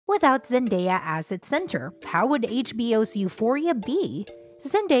Without Zendaya as its center, how would HBO's Euphoria be?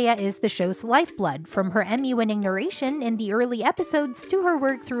 Zendaya is the show's lifeblood, from her Emmy-winning narration in the early episodes to her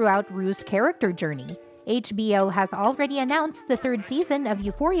work throughout Rue's character journey. HBO has already announced the third season of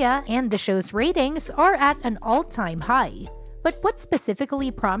Euphoria, and the show's ratings are at an all-time high. But what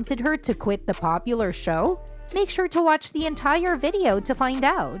specifically prompted her to quit the popular show? Make sure to watch the entire video to find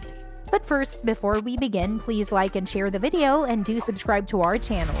out. But first, before we begin, please like and share the video and do subscribe to our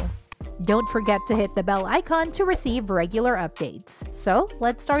channel. Don't forget to hit the bell icon to receive regular updates. So,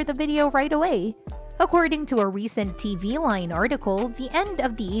 let's start the video right away. According to a recent TV Line article, the end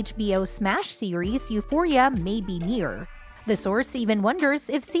of the HBO smash series Euphoria may be near. The source even wonders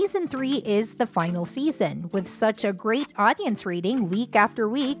if Season 3 is the final season. With such a great audience rating week after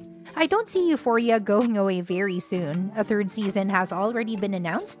week, I don't see Euphoria going away very soon. A third season has already been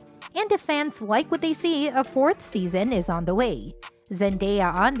announced, and if fans like what they see, a fourth season is on the way.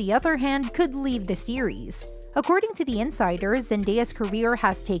 Zendaya, on the other hand, could leave the series. According to The Insider, Zendaya's career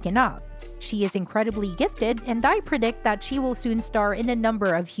has taken off. She is incredibly gifted, and I predict that she will soon star in a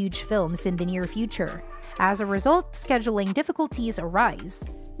number of huge films in the near future. As a result, scheduling difficulties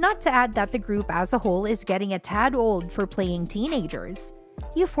arise. Not to add that the group as a whole is getting a tad old for playing teenagers.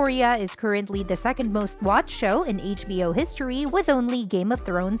 Euphoria is currently the second most watched show in HBO history, with only Game of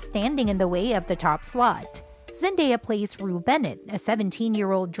Thrones standing in the way of the top slot. Zendaya plays Rue Bennett, a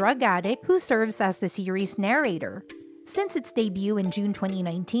 17-year-old drug addict who serves as the series' narrator. Since its debut in June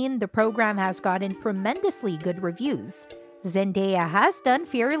 2019, the program has gotten tremendously good reviews. Zendaya has done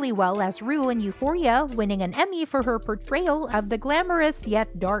fairly well as Rue in Euphoria, winning an Emmy for her portrayal of the glamorous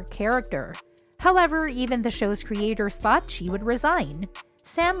yet dark character. However, even the show's creators thought she would resign.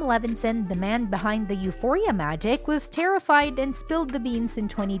 Sam Levinson, the man behind the Euphoria magic, was terrified and spilled the beans in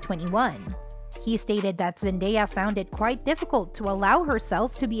 2021. He stated that Zendaya found it quite difficult to allow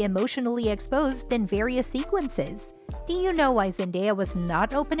herself to be emotionally exposed in various sequences. Do you know why Zendaya was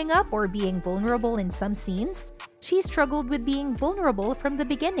not opening up or being vulnerable in some scenes? She struggled with being vulnerable from the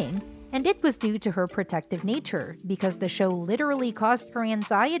beginning, and it was due to her protective nature, because the show literally caused her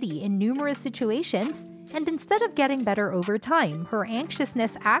anxiety in numerous situations, and instead of getting better over time, her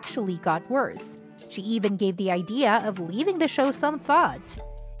anxiousness actually got worse. She even gave the idea of leaving the show some thought.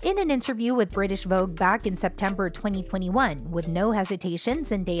 In an interview with British Vogue back in September 2021, with no hesitation,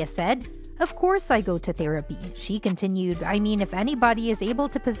 Zendaya said, "Of course I go to therapy." She continued, "I mean, if anybody is able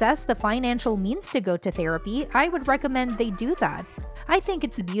to possess the financial means to go to therapy, I would recommend they do that. I think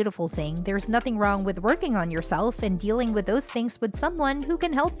it's a beautiful thing. There's nothing wrong with working on yourself and dealing with those things with someone who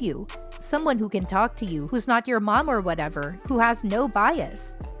can help you. Someone who can talk to you, who's not your mom or whatever, who has no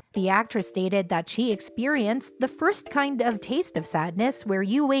bias." The actress stated that she experienced the first kind of taste of sadness where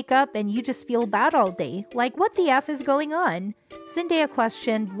you wake up and you just feel bad all day, like what the F is going on? Zendaya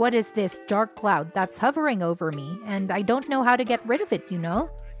questioned, "What is this dark cloud that's hovering over me, and I don't know how to get rid of it, you know?"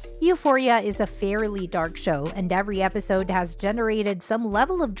 Euphoria is a fairly dark show, and every episode has generated some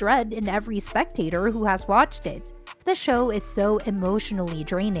level of dread in every spectator who has watched it. The show is so emotionally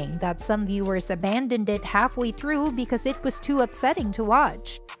draining that some viewers abandoned it halfway through because it was too upsetting to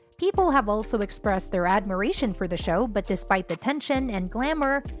watch. People have also expressed their admiration for the show, but despite the tension and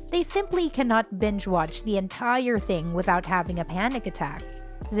glamour, they simply cannot binge-watch the entire thing without having a panic attack.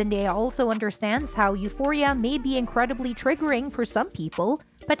 Zendaya also understands how Euphoria may be incredibly triggering for some people,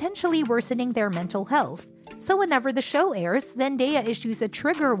 potentially worsening their mental health. So whenever the show airs, Zendaya issues a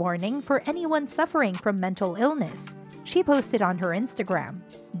trigger warning for anyone suffering from mental illness. She posted on her Instagram,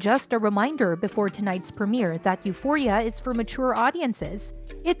 "Just a reminder before tonight's premiere that Euphoria is for mature audiences.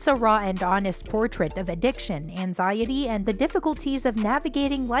 It's a raw and honest portrait of addiction, anxiety, and the difficulties of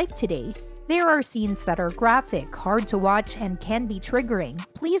navigating life today. There are scenes that are graphic, hard to watch, and can be triggering.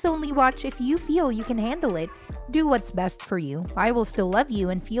 Please only watch if you feel you can handle it. Do what's best for you. I will still love you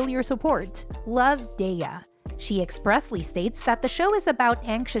and feel your support. Love, Daya." She expressly states that the show is about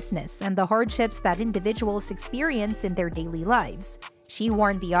anxiousness and the hardships that individuals experience in their daily lives. She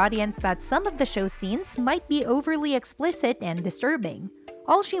warned the audience that some of the show's scenes might be overly explicit and disturbing.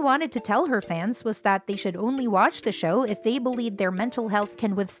 All she wanted to tell her fans was that they should only watch the show if they believe their mental health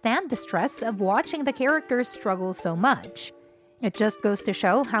can withstand the stress of watching the characters struggle so much. It just goes to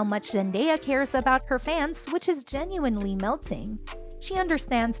show how much Zendaya cares about her fans, which is genuinely melting. She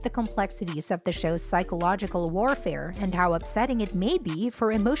understands the complexities of the show's psychological warfare and how upsetting it may be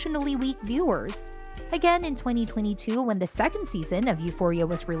for emotionally weak viewers. Again, in 2022, when the second season of Euphoria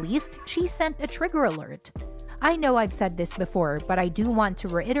was released, she sent a trigger alert. "I know I've said this before, but I do want to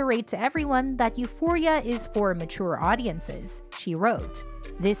reiterate to everyone that Euphoria is for mature audiences," she wrote.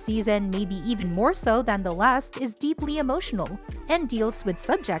 This season, maybe even more so than the last, is deeply emotional and deals with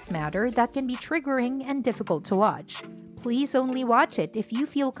subject matter that can be triggering and difficult to watch. Please only watch it if you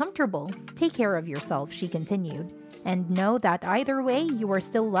feel comfortable. Take care of yourself, she continued. And know that either way, you are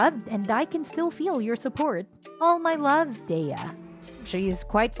still loved and I can still feel your support. All my love, Daya. She's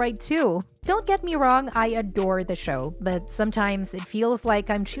quite right too. Don't get me wrong, I adore the show, but sometimes it feels like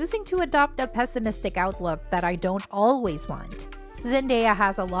I'm choosing to adopt a pessimistic outlook that I don't always want. Zendaya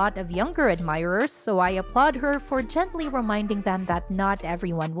has a lot of younger admirers, so I applaud her for gently reminding them that not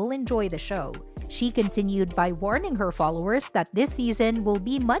everyone will enjoy the show. She continued by warning her followers that this season will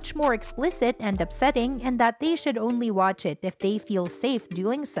be much more explicit and upsetting and that they should only watch it if they feel safe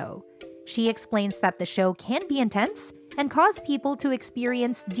doing so. She explains that the show can be intense and cause people to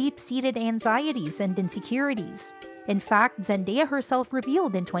experience deep-seated anxieties and insecurities. In fact, Zendaya herself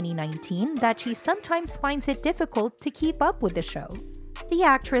revealed in 2019 that she sometimes finds it difficult to keep up with the show. The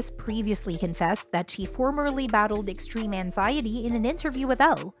actress previously confessed that she formerly battled extreme anxiety in an interview with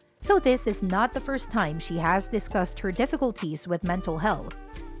Elle, so this is not the first time she has discussed her difficulties with mental health.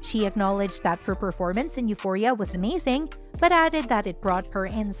 She acknowledged that her performance in Euphoria was amazing, but added that it brought her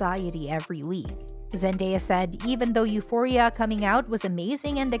anxiety every week. Zendaya said, even though Euphoria coming out was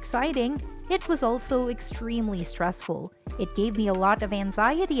amazing and exciting, it was also extremely stressful. It gave me a lot of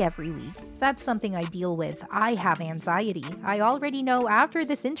anxiety every week. That's something I deal with. I have anxiety. I already know after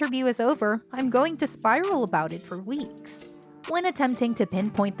this interview is over, I'm going to spiral about it for weeks. When attempting to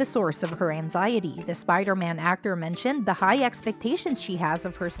pinpoint the source of her anxiety, the Spider-Man actor mentioned the high expectations she has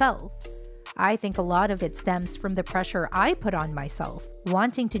of herself. I think a lot of it stems from the pressure I put on myself,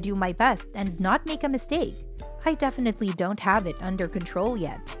 wanting to do my best and not make a mistake. I definitely don't have it under control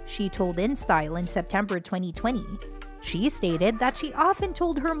yet, she told InStyle in September 2020. She stated that she often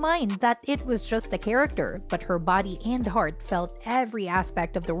told her mind that it was just a character, but her body and heart felt every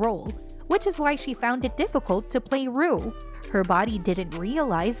aspect of the role, which is why she found it difficult to play Rue. Her body didn't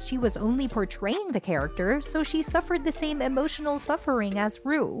realize she was only portraying the character, so she suffered the same emotional suffering as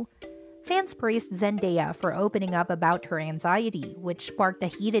Rue. Fans praised Zendaya for opening up about her anxiety, which sparked a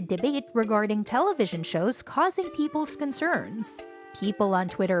heated debate regarding television shows causing people's concerns. People on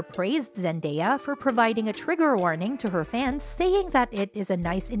Twitter praised Zendaya for providing a trigger warning to her fans, saying that it is a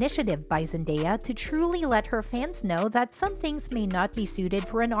nice initiative by Zendaya to truly let her fans know that some things may not be suited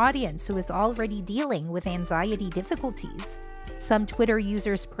for an audience who is already dealing with anxiety difficulties. Some Twitter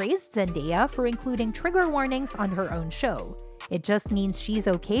users praised Zendaya for including trigger warnings on her own show. It just means she's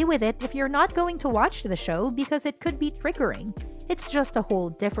okay with it if you're not going to watch the show because it could be triggering. It's just a whole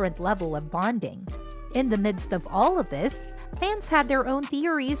different level of bonding. In the midst of all of this, fans had their own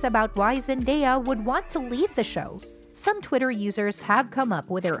theories about why Zendaya would want to leave the show. Some Twitter users have come up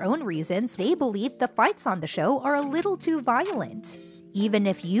with their own reasons. They believe the fights on the show are a little too violent. Even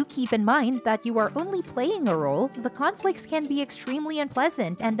if you keep in mind that you are only playing a role, the conflicts can be extremely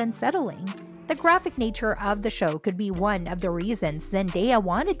unpleasant and unsettling. The graphic nature of the show could be one of the reasons Zendaya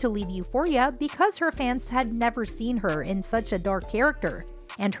wanted to leave Euphoria because her fans had never seen her in such a dark character,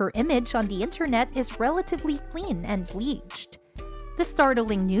 and her image on the internet is relatively clean and bleached. The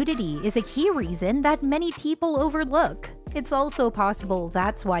startling nudity is a key reason that many people overlook. It's also possible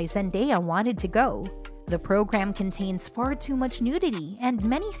that's why Zendaya wanted to go. The program contains far too much nudity, and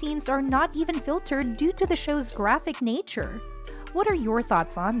many scenes are not even filtered due to the show's graphic nature. What are your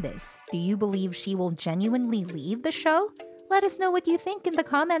thoughts on this? Do you believe she will genuinely leave the show? Let us know what you think in the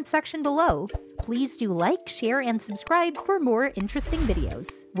comment section below. Please do like, share, and subscribe for more interesting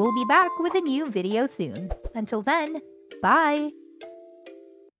videos. We'll be back with a new video soon. Until then, bye!